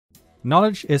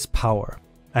Knowledge is power,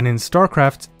 and in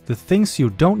StarCraft, the things you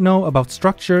don't know about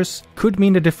structures could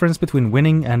mean the difference between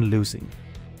winning and losing.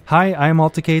 Hi, I'm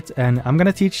Alticate, and I'm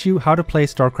gonna teach you how to play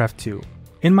StarCraft 2.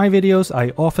 In my videos,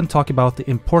 I often talk about the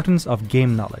importance of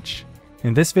game knowledge.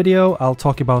 In this video, I'll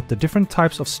talk about the different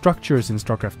types of structures in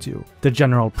StarCraft 2, the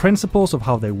general principles of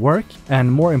how they work,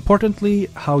 and more importantly,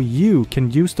 how you can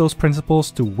use those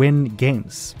principles to win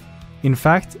games. In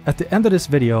fact, at the end of this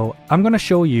video, I'm gonna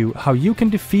show you how you can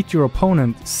defeat your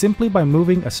opponent simply by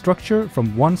moving a structure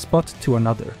from one spot to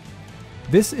another.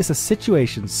 This is a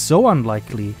situation so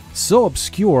unlikely, so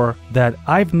obscure, that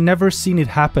I've never seen it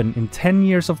happen in 10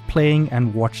 years of playing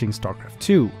and watching StarCraft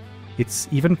 2. It's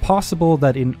even possible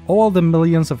that in all the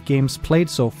millions of games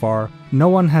played so far, no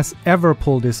one has ever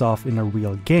pulled this off in a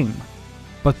real game.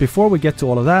 But before we get to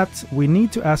all of that, we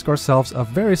need to ask ourselves a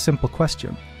very simple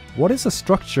question. What is a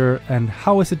structure and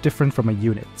how is it different from a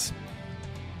unit?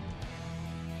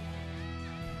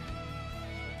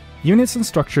 Units and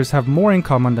structures have more in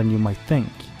common than you might think.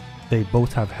 They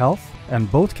both have health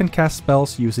and both can cast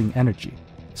spells using energy.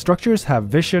 Structures have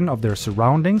vision of their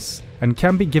surroundings and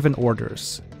can be given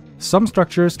orders. Some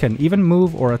structures can even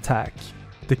move or attack.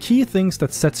 The key things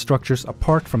that set structures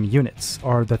apart from units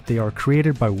are that they are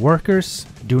created by workers,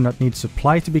 do not need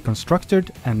supply to be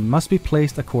constructed, and must be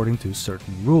placed according to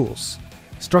certain rules.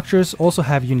 Structures also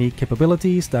have unique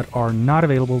capabilities that are not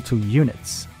available to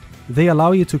units. They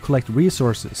allow you to collect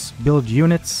resources, build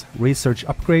units, research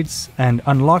upgrades, and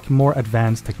unlock more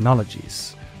advanced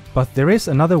technologies. But there is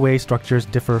another way structures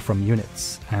differ from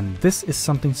units, and this is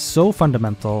something so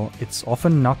fundamental it's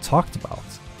often not talked about.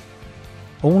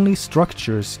 Only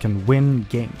structures can win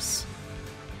games.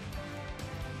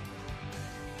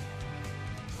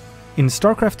 In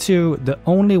StarCraft 2, the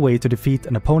only way to defeat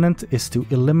an opponent is to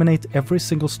eliminate every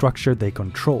single structure they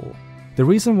control. The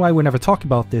reason why we never talk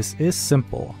about this is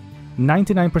simple.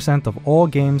 99% of all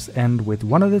games end with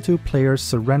one of the two players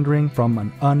surrendering from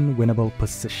an unwinnable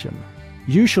position.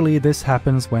 Usually this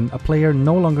happens when a player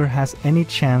no longer has any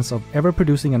chance of ever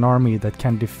producing an army that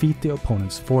can defeat the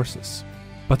opponent's forces.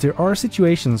 But there are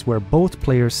situations where both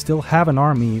players still have an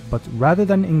army, but rather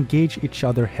than engage each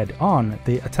other head-on,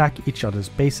 they attack each other's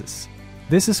bases.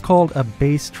 This is called a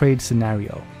base trade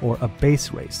scenario, or a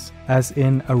base race, as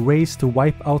in a race to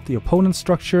wipe out the opponent's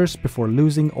structures before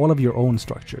losing all of your own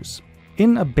structures.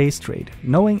 In a base trade,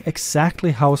 knowing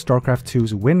exactly how StarCraft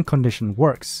 2's win condition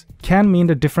works can mean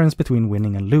the difference between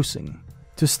winning and losing.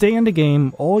 To stay in the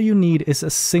game, all you need is a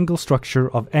single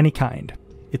structure of any kind.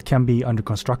 It can be under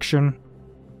construction,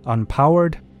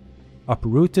 unpowered,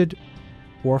 uprooted,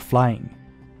 or flying.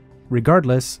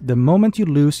 Regardless, the moment you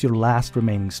lose your last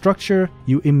remaining structure,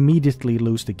 you immediately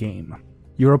lose the game.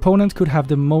 Your opponent could have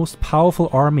the most powerful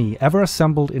army ever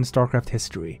assembled in StarCraft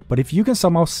history, but if you can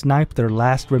somehow snipe their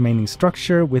last remaining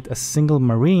structure with a single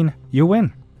marine, you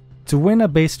win. To win a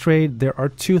base trade, there are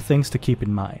two things to keep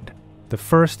in mind. The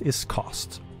first is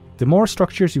cost. The more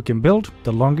structures you can build,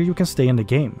 the longer you can stay in the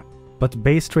game. But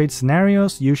base trade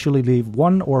scenarios usually leave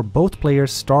one or both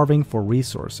players starving for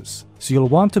resources, so you'll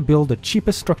want to build the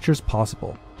cheapest structures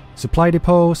possible. Supply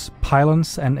depots,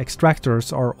 pylons, and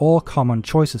extractors are all common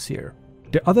choices here.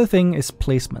 The other thing is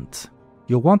placement.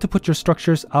 You'll want to put your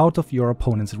structures out of your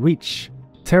opponent's reach.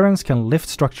 Terrans can lift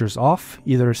structures off,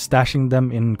 either stashing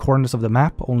them in corners of the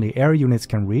map only air units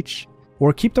can reach,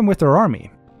 or keep them with their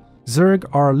army. Zerg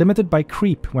are limited by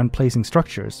creep when placing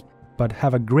structures, but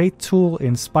have a great tool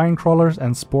in spine crawlers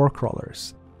and spore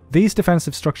crawlers. These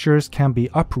defensive structures can be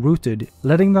uprooted,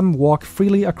 letting them walk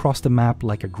freely across the map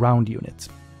like a ground unit.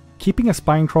 Keeping a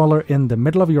spine crawler in the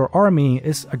middle of your army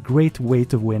is a great way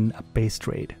to win a base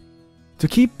trade. To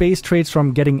keep base trades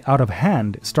from getting out of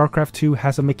hand, StarCraft 2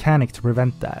 has a mechanic to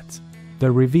prevent that: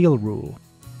 the reveal rule.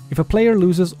 If a player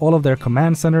loses all of their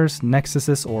command centers,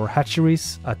 nexuses, or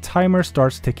hatcheries, a timer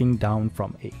starts ticking down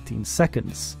from 18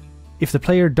 seconds. If the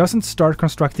player doesn't start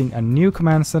constructing a new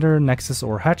command center, nexus,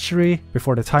 or hatchery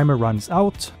before the timer runs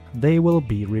out, they will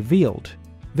be revealed.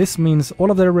 This means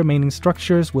all of their remaining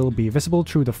structures will be visible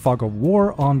through the fog of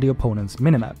war on the opponent's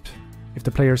minimap. If the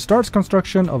player starts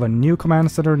construction of a new command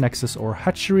center, nexus, or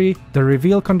hatchery, the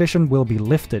reveal condition will be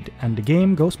lifted and the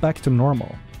game goes back to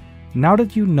normal. Now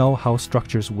that you know how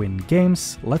structures win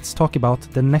games, let's talk about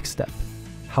the next step: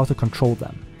 how to control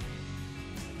them.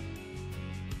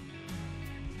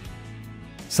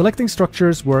 Selecting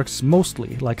structures works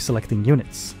mostly like selecting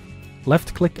units.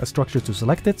 Left-click a structure to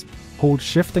select it, hold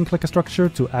Shift and click a structure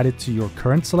to add it to your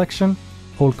current selection,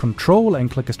 hold Ctrl and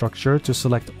click a structure to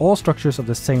select all structures of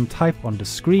the same type on the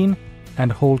screen, and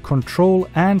hold Ctrl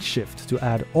and Shift to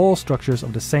add all structures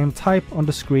of the same type on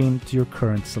the screen to your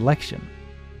current selection.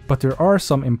 but there are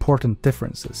some important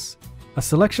differences. A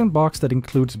selection box that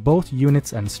includes both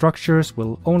units and structures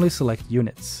will only select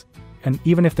units. And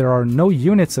even if there are no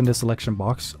units in the selection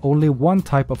box, only one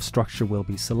type of structure will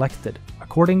be selected,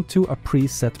 according to a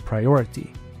preset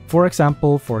priority. For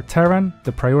example, for Terran,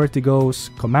 the priority goes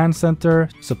Command Center,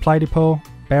 Supply Depot,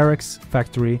 Barracks,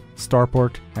 Factory,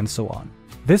 Starport, and so on.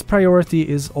 This priority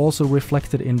is also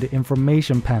reflected in the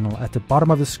information panel at the bottom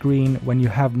of the screen when you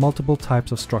have multiple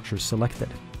types of structures selected.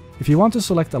 If you want to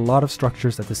select a lot of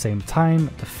structures at the same time,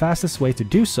 the fastest way to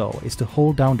do so is to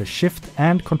hold down the Shift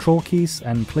and Control keys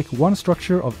and click one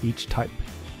structure of each type.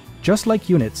 Just like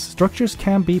units, structures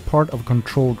can be part of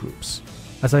control groups.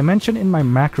 As I mentioned in my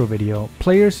macro video,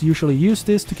 players usually use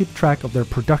this to keep track of their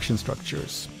production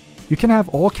structures. You can have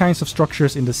all kinds of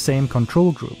structures in the same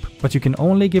control group, but you can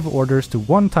only give orders to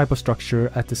one type of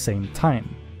structure at the same time.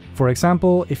 For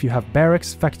example, if you have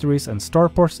barracks, factories, and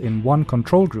starports in one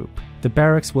control group, the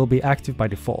barracks will be active by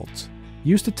default.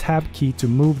 Use the tab key to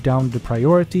move down the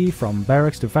priority from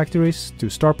barracks to factories to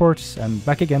starports and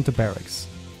back again to barracks.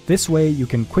 This way you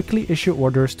can quickly issue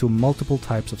orders to multiple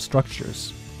types of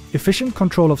structures. Efficient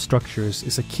control of structures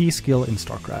is a key skill in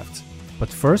StarCraft. But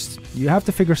first, you have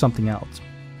to figure something out.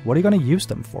 What are you going to use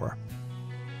them for?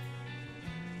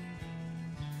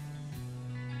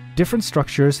 Different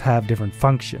structures have different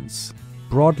functions.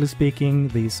 Broadly speaking,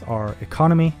 these are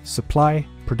economy, supply,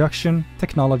 production,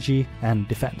 technology, and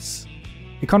defense.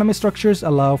 Economy structures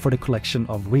allow for the collection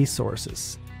of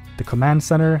resources. The command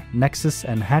center, nexus,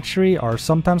 and hatchery are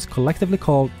sometimes collectively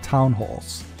called town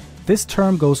halls. This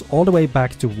term goes all the way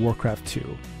back to Warcraft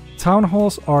 2. Town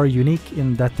halls are unique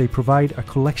in that they provide a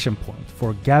collection point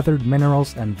for gathered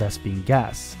minerals and Vespene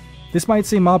gas. This might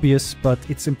seem obvious, but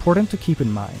it's important to keep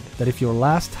in mind that if your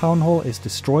last town hall is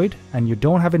destroyed and you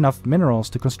don't have enough minerals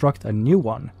to construct a new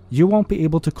one, you won't be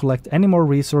able to collect any more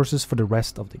resources for the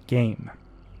rest of the game.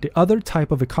 The other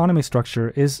type of economy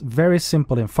structure is very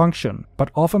simple in function,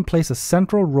 but often plays a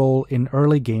central role in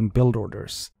early game build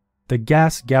orders. The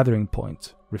gas gathering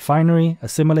point, refinery,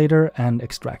 assimilator, and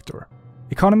extractor.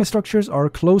 Economy structures are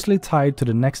closely tied to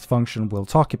the next function we'll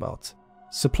talk about,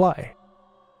 supply.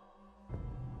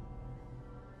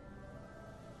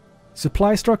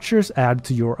 Supply structures add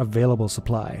to your available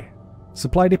supply.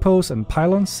 Supply depots and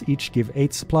pylons each give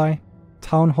 8 supply.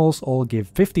 Town halls all give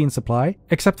 15 supply,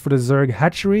 except for the Zerg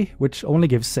hatchery, which only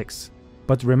gives 6.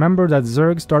 But remember that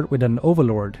Zerg start with an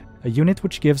Overlord, a unit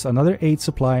which gives another 8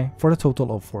 supply for a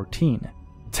total of 14.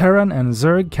 Terran and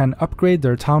Zerg can upgrade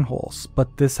their town halls,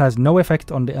 but this has no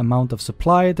effect on the amount of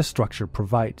supply the structure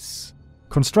provides.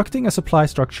 Constructing a supply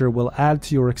structure will add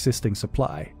to your existing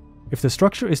supply. If the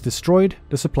structure is destroyed,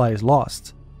 the supply is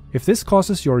lost. If this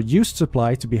causes your used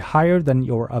supply to be higher than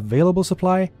your available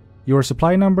supply, your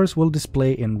supply numbers will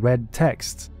display in red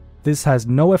text. This has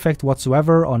no effect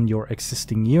whatsoever on your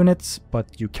existing units,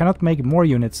 but you cannot make more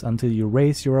units until you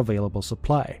raise your available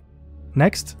supply.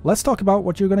 Next, let's talk about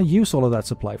what you're going to use all of that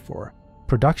supply for: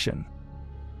 production.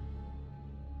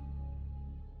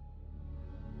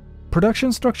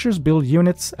 Production structures build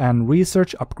units and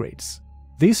research upgrades.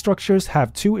 These structures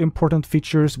have 2 important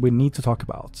features we need to talk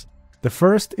about. The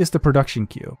first is the production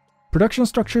queue. Production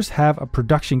structures have a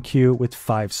production queue with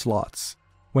 5 slots.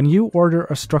 When you order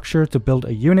a structure to build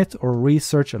a unit or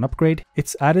research an upgrade,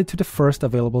 it's added to the first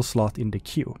available slot in the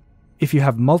queue. If you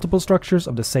have multiple structures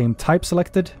of the same type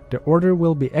selected, the order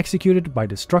will be executed by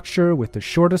the structure with the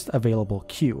shortest available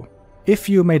queue. If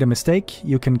you made a mistake,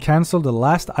 you can cancel the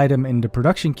last item in the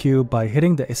production queue by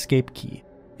hitting the escape key.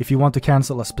 If you want to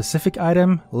cancel a specific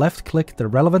item, left-click the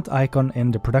relevant icon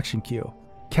in the production queue.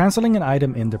 Canceling an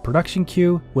item in the production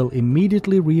queue will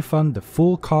immediately refund the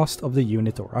full cost of the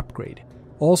unit or upgrade.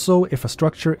 Also, if a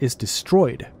structure is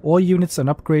destroyed, all units and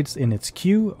upgrades in its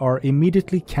queue are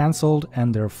immediately cancelled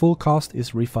and their full cost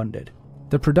is refunded.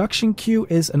 The production queue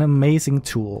is an amazing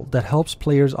tool that helps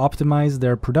players optimize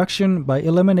their production by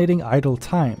eliminating idle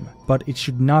time, but it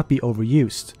should not be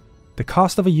overused. The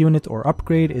cost of a unit or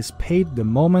upgrade is paid the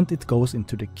moment it goes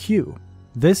into the queue.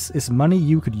 This is money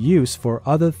you could use for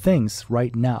other things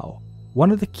right now.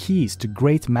 One of the keys to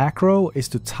great macro is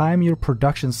to time your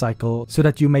production cycle so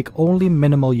that you make only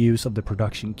minimal use of the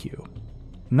production queue.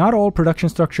 Not all production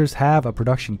structures have a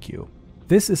production queue.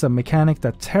 This is a mechanic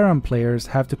that Terran players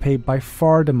have to pay by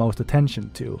far the most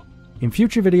attention to. In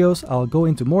future videos, I'll go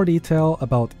into more detail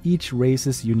about each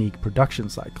race's unique production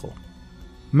cycle.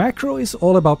 Macro is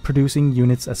all about producing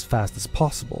units as fast as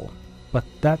possible, but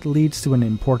that leads to an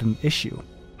important issue.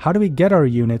 How do we get our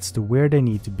units to where they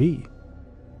need to be?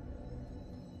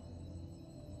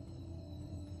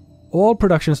 All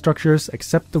production structures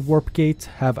except the warp gate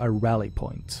have a rally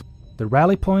point. The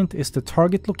rally point is the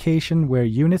target location where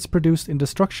units produced in the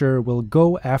structure will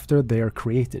go after they are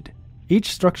created.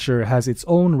 Each structure has its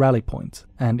own rally point,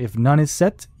 and if none is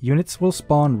set, units will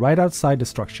spawn right outside the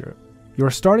structure.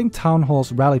 Your starting town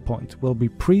hall's rally point will be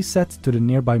preset to the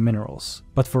nearby minerals,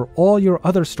 but for all your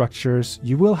other structures,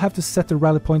 you will have to set the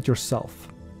rally point yourself.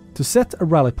 To set a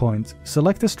rally point,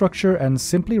 select the structure and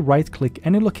simply right-click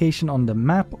any location on the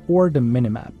map or the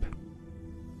minimap.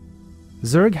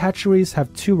 Zerg hatcheries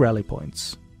have two rally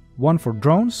points, one for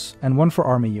drones and one for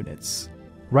army units.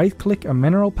 Right-click a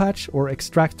mineral patch or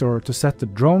extractor to set the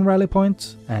drone rally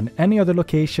point, and any other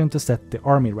location to set the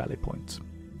army rally point.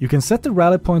 You can set the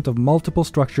rally point of multiple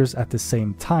structures at the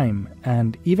same time,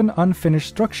 and even unfinished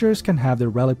structures can have their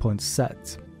rally points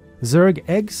set. Zerg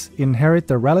eggs inherit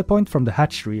their rally point from the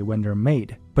hatchery when they're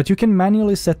made, but you can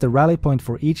manually set the rally point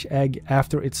for each egg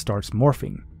after it starts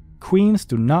morphing. Queens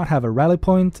do not have a rally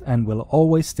point and will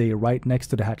always stay right next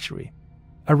to the hatchery.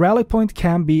 A rally point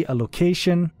can be a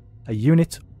location, a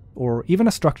unit, or even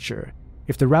a structure.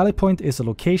 If the rally point is a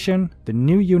location, the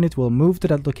new unit will move to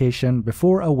that location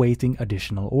before awaiting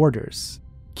additional orders.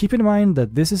 Keep in mind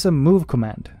that this is a move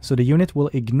command, so the unit will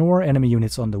ignore enemy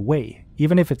units on the way,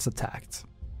 even if it's attacked.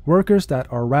 Workers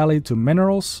that are rallied to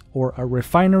minerals or a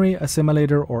refinery,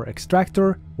 assimilator, or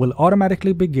extractor will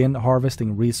automatically begin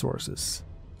harvesting resources.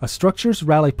 A structure's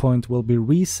rally point will be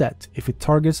reset if it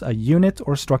targets a unit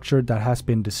or structure that has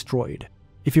been destroyed.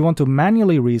 If you want to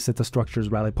manually reset the structure's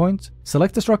rally point,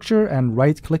 select the structure and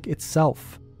right-click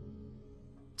itself.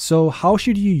 So how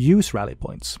should you use rally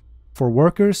points? For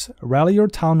workers, rally your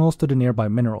town halls to the nearby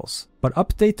minerals, but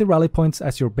update the rally points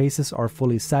as your bases are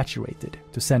fully saturated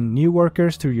to send new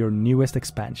workers to your newest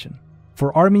expansion.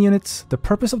 For army units, the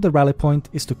purpose of the rally point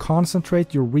is to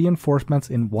concentrate your reinforcements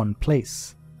in one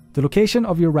place. The location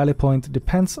of your rally point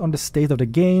depends on the state of the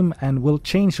game and will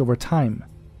change over time.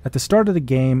 At the start of the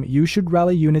game, you should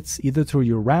rally units either through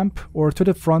your ramp or to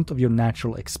the front of your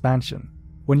natural expansion.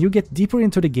 When you get deeper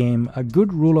into the game, a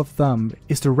good rule of thumb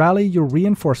is to rally your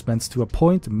reinforcements to a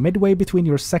point midway between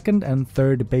your second and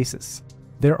third bases.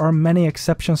 There are many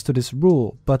exceptions to this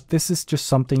rule, but this is just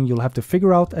something you'll have to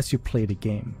figure out as you play the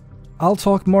game. I'll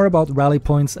talk more about rally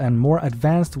points and more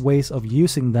advanced ways of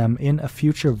using them in a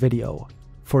future video.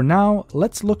 For now,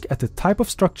 let's look at the type of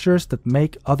structures that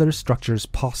make other structures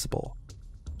possible.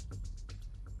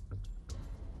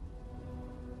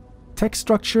 Tech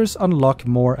structures unlock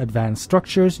more advanced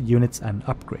structures, units, and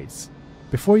upgrades.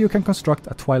 Before you can construct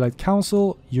a Twilight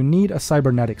Council, you need a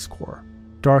cybernetics core.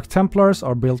 Dark Templars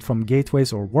are built from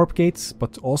gateways or warp gates,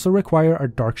 but also require a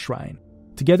dark shrine.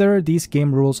 Together, these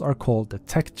game rules are called the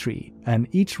tech tree, and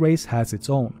each race has its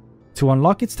own. To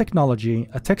unlock its technology,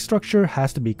 a tech structure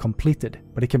has to be completed,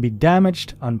 but it can be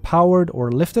damaged, unpowered,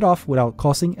 or lifted off without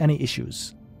causing any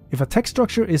issues. If a tech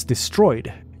structure is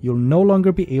destroyed, you'll no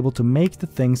longer be able to make the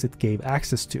things it gave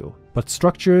access to, but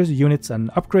structures, units,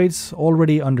 and upgrades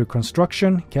already under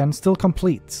construction can still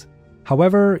complete.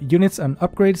 However, units and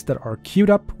upgrades that are queued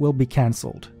up will be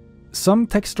cancelled. Some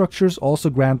tech structures also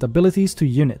grant abilities to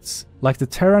units, like the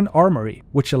Terran Armory,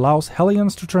 which allows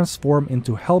Hellions to transform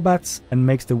into Hellbats and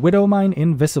makes the Widowmine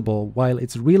invisible while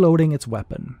it's reloading its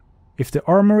weapon. If the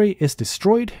armory is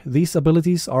destroyed, these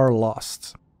abilities are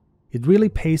lost. It really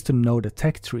pays to know the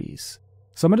tech trees.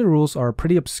 Some of the rules are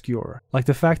pretty obscure, like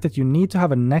the fact that you need to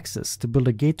have a nexus to build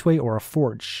a gateway or a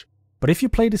forge. But if you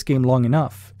play this game long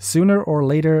enough, sooner or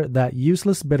later that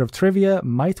useless bit of trivia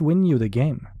might win you the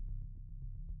game.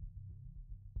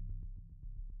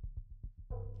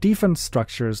 Defense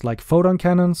structures like photon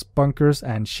cannons, bunkers,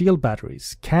 and shield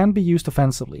batteries can be used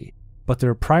offensively, but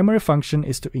their primary function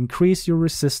is to increase your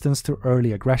resistance to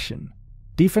early aggression.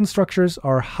 Defense structures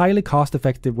are highly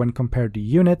cost-effective when compared to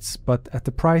units, but at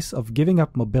the price of giving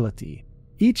up mobility.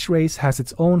 Each race has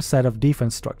its own set of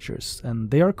defense structures,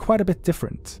 and they are quite a bit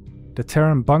different. The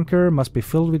Terran bunker must be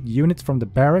filled with units from the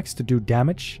barracks to do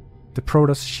damage. The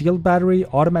Protoss shield battery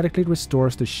automatically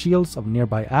restores the shields of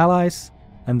nearby allies,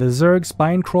 and the Zerg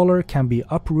spine crawler can be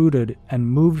uprooted and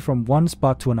moved from one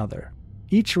spot to another.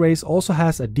 Each race also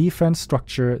has a defense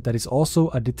structure that is also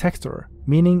a detector,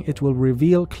 meaning it will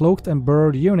reveal cloaked and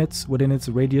burrowed units within its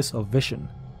radius of vision.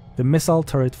 The missile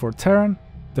turret for Terran,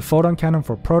 the photon cannon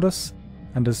for Protoss,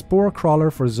 and the spore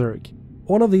crawler for Zerg.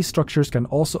 All of these structures can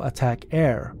also attack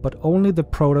air, but only the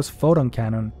Protoss photon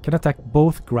cannon can attack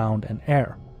both ground and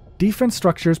air. Defense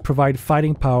structures provide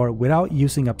fighting power without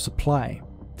using up supply.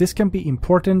 This can be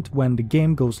important when the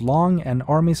game goes long and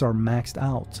armies are maxed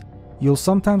out. You'll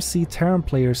sometimes see Terran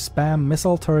players spam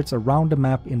missile turrets around the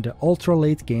map in the ultra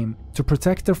late game to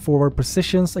protect their forward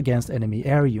positions against enemy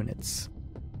air units.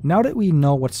 Now that we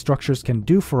know what structures can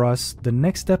do for us, the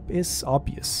next step is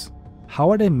obvious.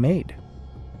 How are they made?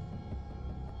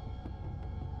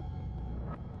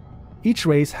 Each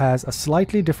race has a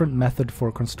slightly different method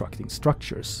for constructing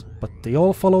structures, but they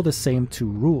all follow the same two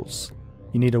rules.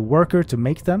 You need a worker to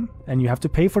make them, and you have to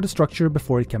pay for the structure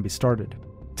before it can be started.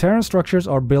 Terran structures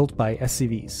are built by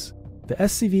SCVs. The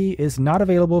SCV is not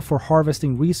available for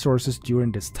harvesting resources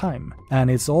during this time, and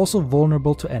it's also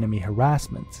vulnerable to enemy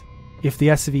harassment. If the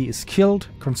SCV is killed,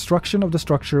 construction of the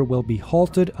structure will be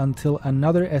halted until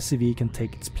another SCV can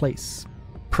take its place.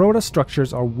 Protoss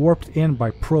structures are warped in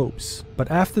by probes, but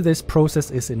after this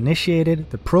process is initiated,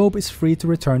 the probe is free to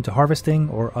return to harvesting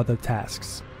or other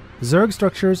tasks. Zerg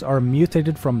structures are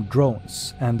mutated from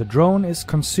drones, and the drone is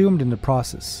consumed in the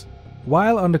process.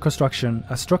 While under construction,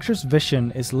 a structure's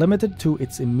vision is limited to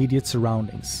its immediate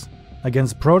surroundings.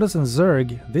 Against Protoss and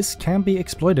Zerg, this can be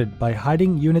exploited by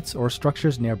hiding units or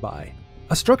structures nearby.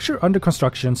 A structure under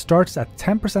construction starts at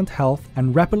 10% health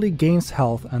and rapidly gains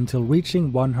health until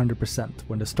reaching 100%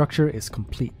 when the structure is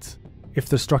complete. If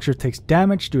the structure takes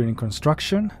damage during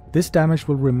construction, this damage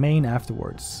will remain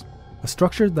afterwards. A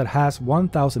structure that has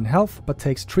 1000 health but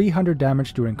takes 300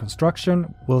 damage during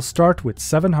construction will start with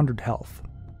 700 health.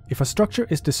 If a structure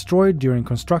is destroyed during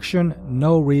construction,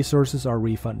 no resources are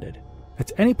refunded.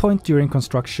 At any point during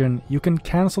construction, you can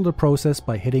cancel the process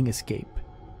by hitting escape.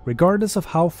 Regardless of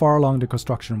how far along the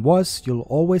construction was, you'll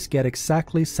always get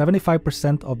exactly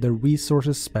 75% of the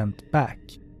resources spent back.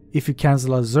 If you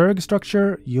cancel a Zerg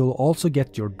structure, you'll also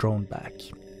get your drone back.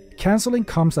 Canceling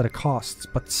comes at a cost,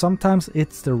 but sometimes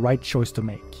it's the right choice to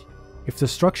make. If the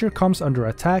structure comes under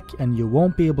attack and you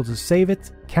won't be able to save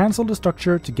it, cancel the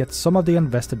structure to get some of the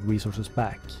invested resources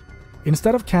back.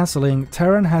 Instead of cancelling,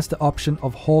 Terran has the option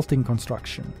of halting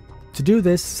construction. To do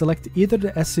this, select either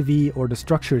the SCV or the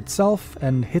structure itself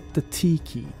and hit the T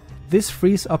key. This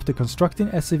frees up the constructing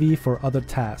SCV for other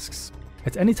tasks.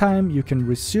 At any time, you can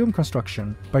resume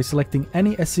construction by selecting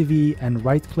any SCV and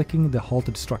right-clicking the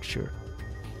halted structure.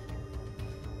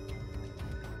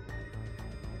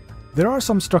 There are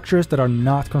some structures that are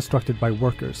not constructed by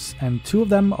workers, and two of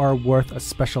them are worth a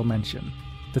special mention.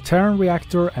 The Terran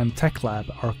Reactor and Tech Lab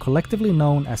are collectively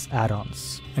known as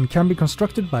add-ons, and can be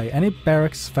constructed by any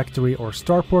barracks, factory or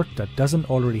starport that doesn't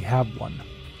already have one.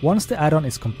 Once the add-on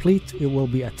is complete, it will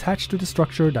be attached to the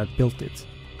structure that built it.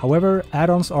 However,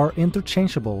 add-ons are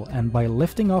interchangeable, and by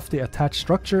lifting off the attached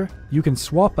structure, you can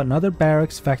swap another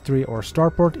barracks, factory or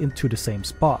starport into the same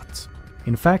spot.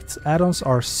 In fact, add-ons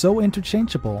are so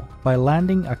interchangeable, by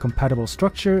landing a compatible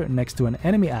structure next to an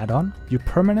enemy add-on, you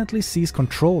permanently seize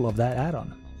control of that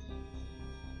add-on.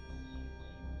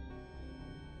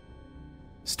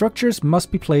 Structures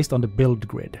must be placed on the build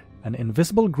grid, an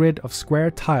invisible grid of square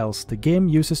tiles the game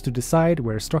uses to decide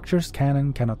where structures can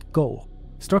and cannot go.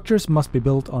 Structures must be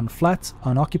built on flat,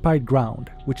 unoccupied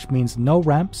ground, which means no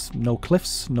ramps, no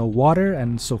cliffs, no water,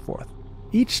 and so forth.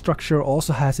 Each structure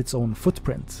also has its own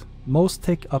footprint. Most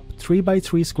take up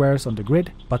 3x3 squares on the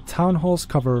grid, but town halls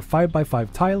cover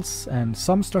 5x5 tiles, and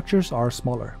some structures are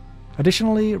smaller.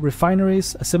 Additionally,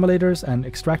 refineries, assimilators, and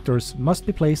extractors must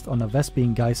be placed on a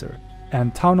Vespene geyser,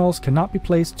 and town halls cannot be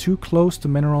placed too close to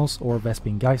minerals or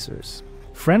Vespene geysers.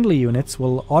 Friendly units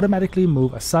will automatically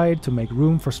move aside to make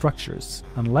room for structures,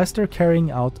 unless they're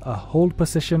carrying out a hold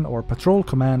position or patrol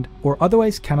command, or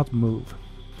otherwise cannot move.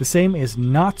 The same is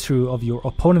not true of your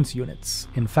opponent's units.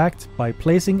 In fact, by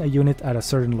placing a unit at a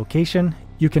certain location,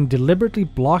 you can deliberately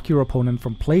block your opponent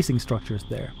from placing structures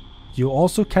there. You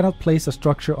also cannot place a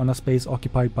structure on a space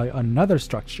occupied by another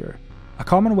structure. A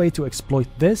common way to exploit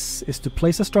this is to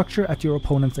place a structure at your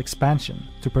opponent's expansion,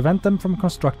 to prevent them from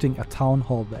constructing a town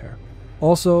hall there.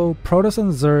 Also, Protoss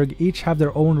and Zerg each have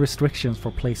their own restrictions for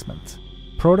placement.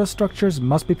 Protoss structures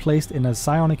must be placed in a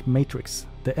psionic matrix,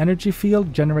 the energy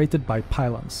field generated by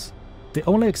pylons. The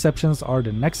only exceptions are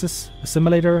the Nexus,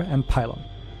 Assimilator, and Pylon.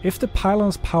 If the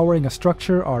pylons powering a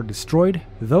structure are destroyed,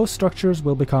 those structures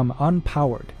will become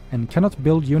unpowered and cannot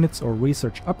build units or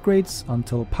research upgrades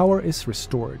until power is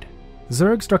restored.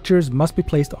 Zerg structures must be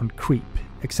placed on creep,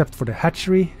 except for the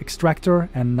hatchery, extractor,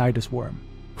 and Nidus worm.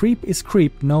 Creep is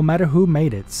creep no matter who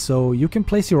made it, so you can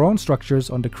place your own structures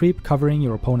on the creep covering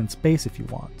your opponent's base if you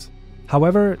want.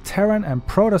 However, Terran and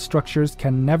Protoss structures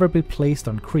can never be placed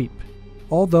on creep,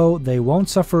 although they won't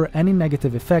suffer any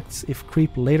negative effects if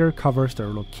creep later covers their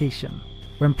location.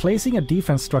 When placing a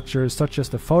defense structure such as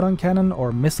the photon cannon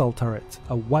or missile turret,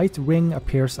 a white ring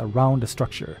appears around the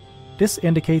structure. This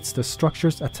indicates the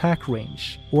structure's attack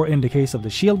range, or in the case of the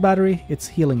shield battery, its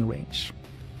healing range.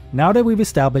 Now that we've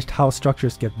established how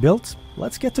structures get built,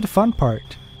 let's get to the fun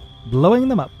part: blowing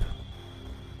them up.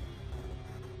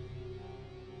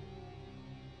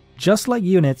 Just like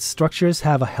units, structures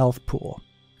have a health pool.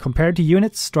 Compared to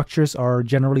units, structures are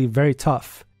generally very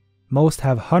tough. Most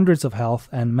have hundreds of health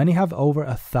and many have over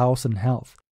 1,000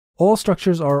 health. All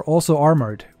structures are also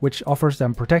armored, which offers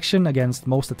them protection against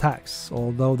most attacks,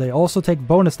 although they also take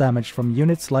bonus damage from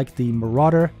units like the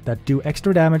Marauder that do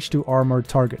extra damage to armored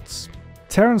targets.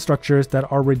 Terran structures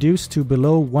that are reduced to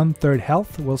below 1/3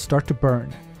 health will start to burn.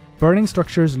 Burning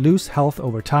structures lose health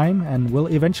over time and will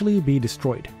eventually be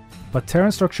destroyed. But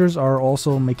Terran structures are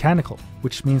also mechanical,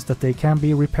 which means that they can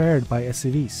be repaired by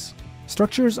SCVs.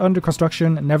 Structures under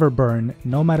construction never burn,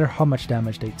 no matter how much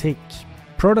damage they take.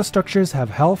 Protoss structures have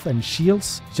health and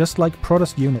shields, just like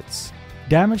Protoss units.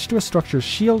 Damage to a structure's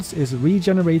shields is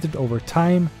regenerated over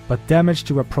time, but damage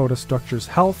to a Protoss structure's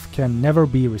health can never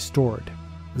be restored.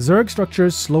 Zerg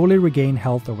structures slowly regain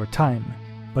health over time,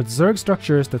 but Zerg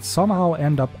structures that somehow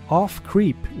end up off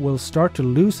creep will start to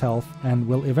lose health and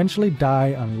will eventually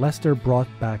die unless they're brought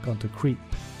back onto creep.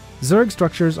 Zerg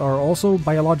structures are also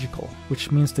biological,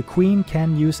 which means the Queen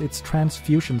can use its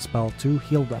transfusion spell to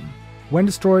heal them. When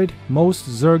destroyed, most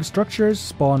Zerg structures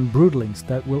spawn broodlings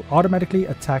that will automatically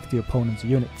attack the opponent's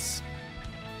units.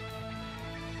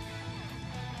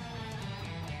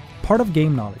 Part of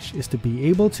game knowledge is to be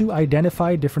able to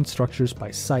identify different structures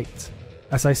by sight.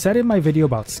 As I said in my video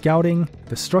about scouting,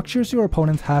 the structures your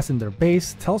opponent has in their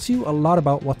base tells you a lot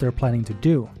about what they're planning to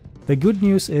do. The good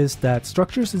news is that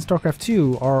structures in StarCraft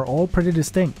 2 are all pretty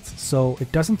distinct, so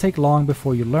it doesn't take long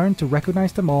before you learn to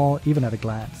recognize them all even at a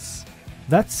glance.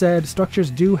 That said,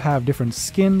 structures do have different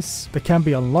skins that can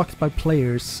be unlocked by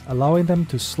players, allowing them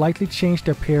to slightly change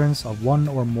the appearance of one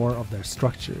or more of their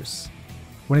structures.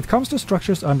 When it comes to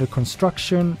structures under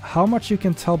construction, how much you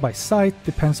can tell by sight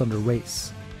depends on the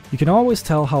race. You can always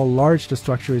tell how large the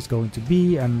structure is going to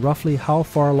be and roughly how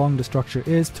far along the structure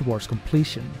is towards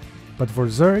completion. But for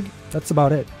Zerg, that's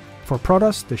about it. For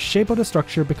Protoss, the shape of the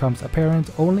structure becomes apparent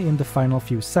only in the final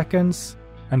few seconds,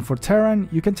 and for Terran,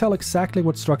 you can tell exactly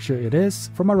what structure it is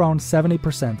from around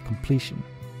 70% completion.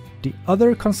 The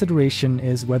other consideration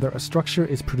is whether a structure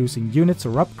is producing units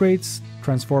or upgrades,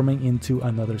 transforming into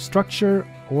another structure,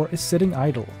 or is sitting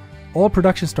idle. All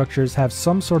production structures have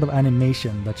some sort of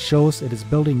animation that shows it is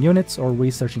building units or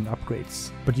researching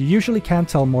upgrades, but you usually can't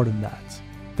tell more than that.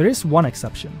 There is one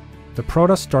exception, the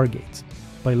Protoss Stargate.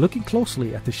 By looking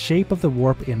closely at the shape of the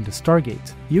warp in the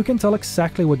Stargate, you can tell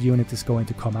exactly what unit is going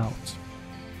to come out.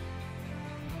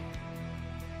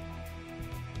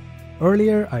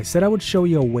 Earlier, I said I would show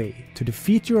you a way to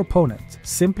defeat your opponent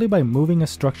simply by moving a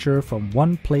structure from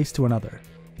one place to another.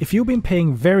 If you've been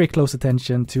paying very close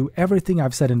attention to everything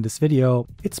I've said in this video,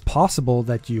 it's possible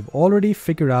that you've already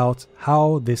figured out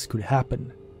how this could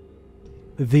happen.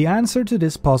 The answer to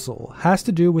this puzzle has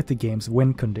to do with the game's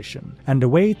win condition and the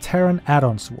way Terran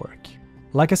add-ons work.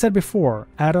 Like I said before,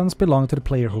 add-ons belong to the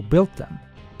player who built them,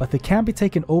 but they can't be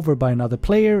taken over by another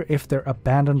player if they're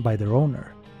abandoned by their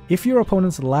owner. If your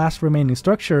opponent's last remaining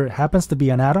structure happens to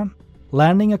be an add-on,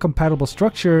 landing a compatible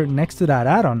structure next to that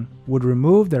add-on would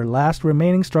remove their last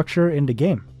remaining structure in the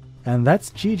game. And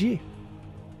that's GG.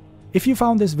 If you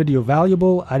found this video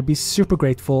valuable, I'd be super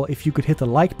grateful if you could hit the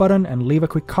like button and leave a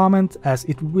quick comment, as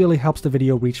it really helps the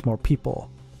video reach more people.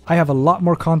 I have a lot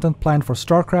more content planned for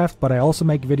StarCraft, but I also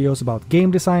make videos about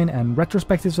game design and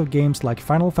retrospectives of games like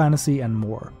Final Fantasy and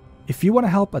more. If you want to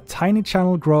help a tiny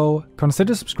channel grow,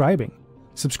 consider subscribing.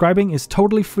 Subscribing is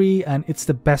totally free and it's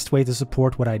the best way to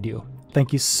support what I do.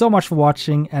 Thank you so much for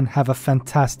watching and have a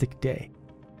fantastic day.